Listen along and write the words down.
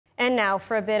And now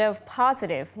for a bit of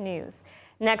positive news.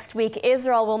 Next week,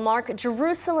 Israel will mark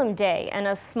Jerusalem Day, and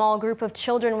a small group of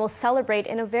children will celebrate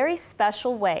in a very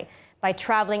special way by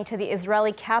traveling to the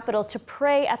Israeli capital to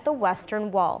pray at the Western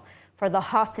Wall for the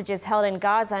hostages held in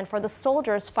Gaza and for the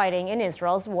soldiers fighting in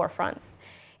Israel's war fronts.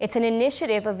 It's an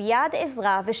initiative of Yad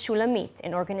Ezra v'Shulamit,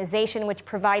 an organization which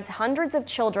provides hundreds of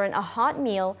children a hot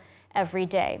meal every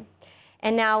day.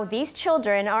 And now these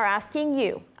children are asking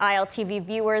you, ILTV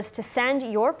viewers, to send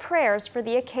your prayers for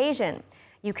the occasion.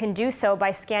 You can do so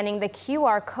by scanning the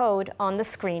QR code on the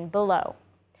screen below.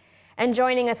 And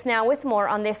joining us now with more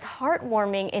on this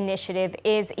heartwarming initiative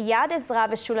is Yad Ezra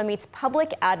v'Shulamit's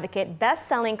public advocate,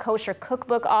 best-selling kosher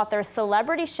cookbook author,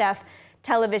 celebrity chef,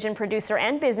 television producer,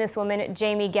 and businesswoman,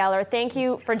 Jamie Geller. Thank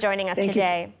you for joining us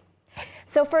today.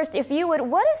 So first, if you would,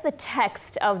 what is the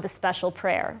text of the special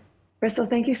prayer? Bristol,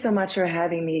 thank you so much for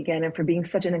having me again and for being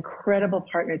such an incredible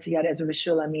partner to Yad Ezra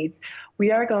v'Shulamit.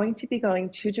 We are going to be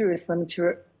going to Jerusalem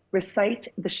to recite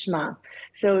the Shema.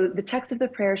 So the text of the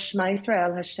prayer, Shema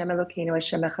Yisrael, Hashem Elokeinu,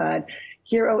 Hashem Echad.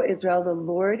 Hear, O Israel, the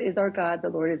Lord is our God, the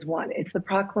Lord is one. It's the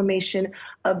proclamation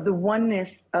of the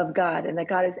oneness of God and that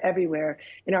God is everywhere,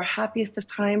 in our happiest of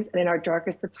times and in our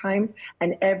darkest of times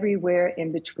and everywhere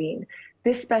in between.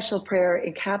 This special prayer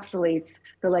encapsulates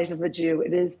the life of a Jew.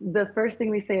 It is the first thing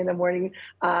we say in the morning.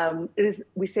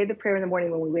 We say the prayer in the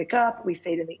morning when we wake up. We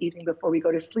say it in the evening before we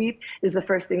go to sleep. It is the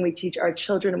first thing we teach our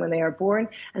children when they are born.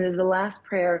 And it is the last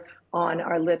prayer on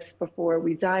our lips before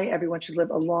we die. Everyone should live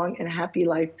a long and happy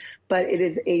life. But it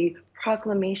is a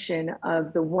proclamation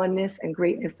of the oneness and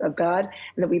greatness of God,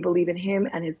 and that we believe in Him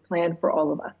and His plan for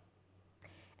all of us.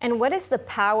 And what is the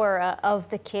power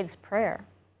of the kids' prayer?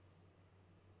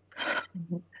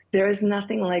 There is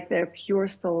nothing like their pure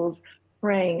souls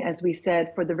praying, as we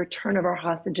said, for the return of our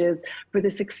hostages, for the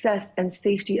success and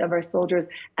safety of our soldiers,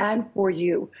 and for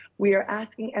you. We are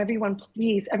asking everyone,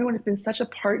 please, everyone has been such a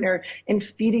partner in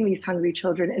feeding these hungry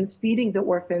children and feeding the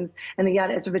orphans and the Yad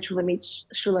Ezra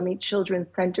v'Shulamit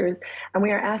Children's Centers. And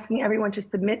we are asking everyone to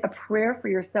submit a prayer for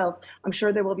yourself. I'm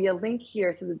sure there will be a link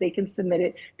here so that they can submit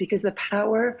it, because the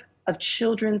power of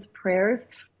children's prayers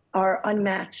are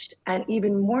unmatched. And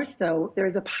even more so, there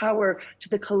is a power to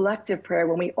the collective prayer.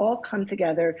 When we all come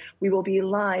together, we will be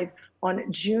live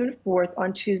on June 4th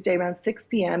on Tuesday around 6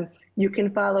 p.m. You can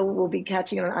follow, we'll be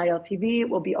catching it on ILTV.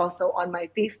 We'll be also on my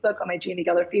Facebook, on my Jamie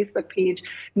Geller Facebook page.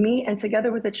 Me and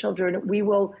together with the children, we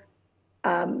will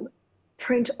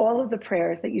print all of the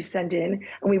prayers that you send in,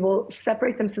 and we will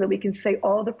separate them so that we can say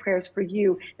all the prayers for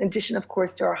you, in addition, of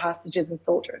course, to our hostages and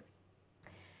soldiers.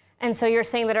 And so you're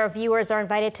saying that our viewers are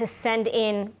invited to send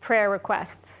in prayer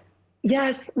requests?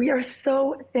 Yes, we are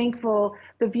so thankful.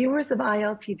 The viewers of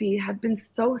ILTV have been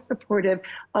so supportive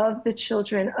of the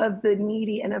children, of the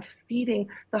needy, and of feeding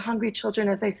the hungry children,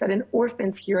 as I said, and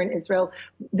orphans here in Israel.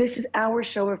 This is our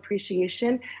show of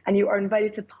appreciation, and you are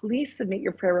invited to please submit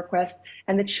your prayer requests,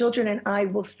 and the children and I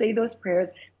will say those prayers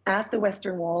at the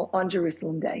Western Wall on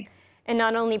Jerusalem Day. And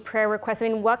not only prayer requests, I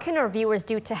mean, what can our viewers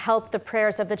do to help the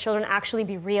prayers of the children actually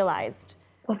be realized?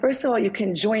 Well, first of all, you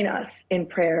can join us in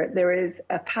prayer. There is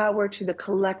a power to the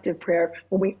collective prayer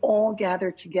when we all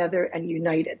gather together and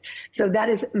united. So that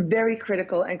is very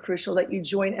critical and crucial that you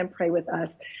join and pray with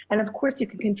us. And of course, you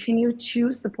can continue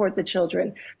to support the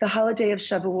children. The holiday of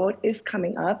Shavuot is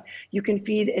coming up. You can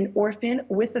feed an orphan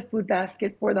with a food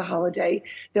basket for the holiday.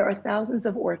 There are thousands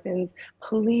of orphans.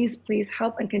 Please, please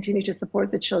help and continue to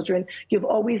support the children. You've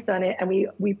always done it, and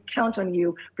we count on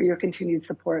you for your continued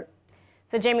support.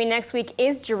 So, Jamie, next week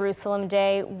is Jerusalem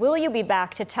Day. Will you be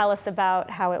back to tell us about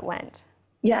how it went?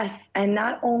 Yes, and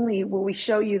not only will we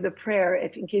show you the prayer,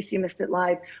 in case you missed it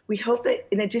live, we hope that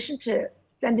in addition to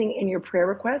sending in your prayer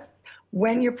requests,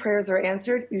 when your prayers are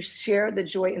answered, you share the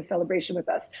joy and celebration with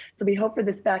us. So we hope for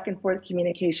this back and forth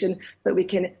communication so that we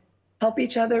can help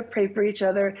each other, pray for each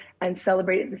other, and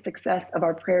celebrate the success of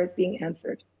our prayers being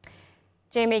answered.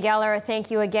 Jamie Geller, thank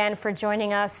you again for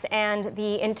joining us, and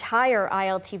the entire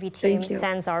ILTV team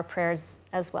sends our prayers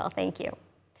as well. Thank you.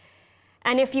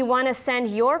 And if you want to send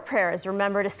your prayers,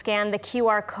 remember to scan the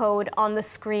QR code on the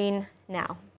screen now.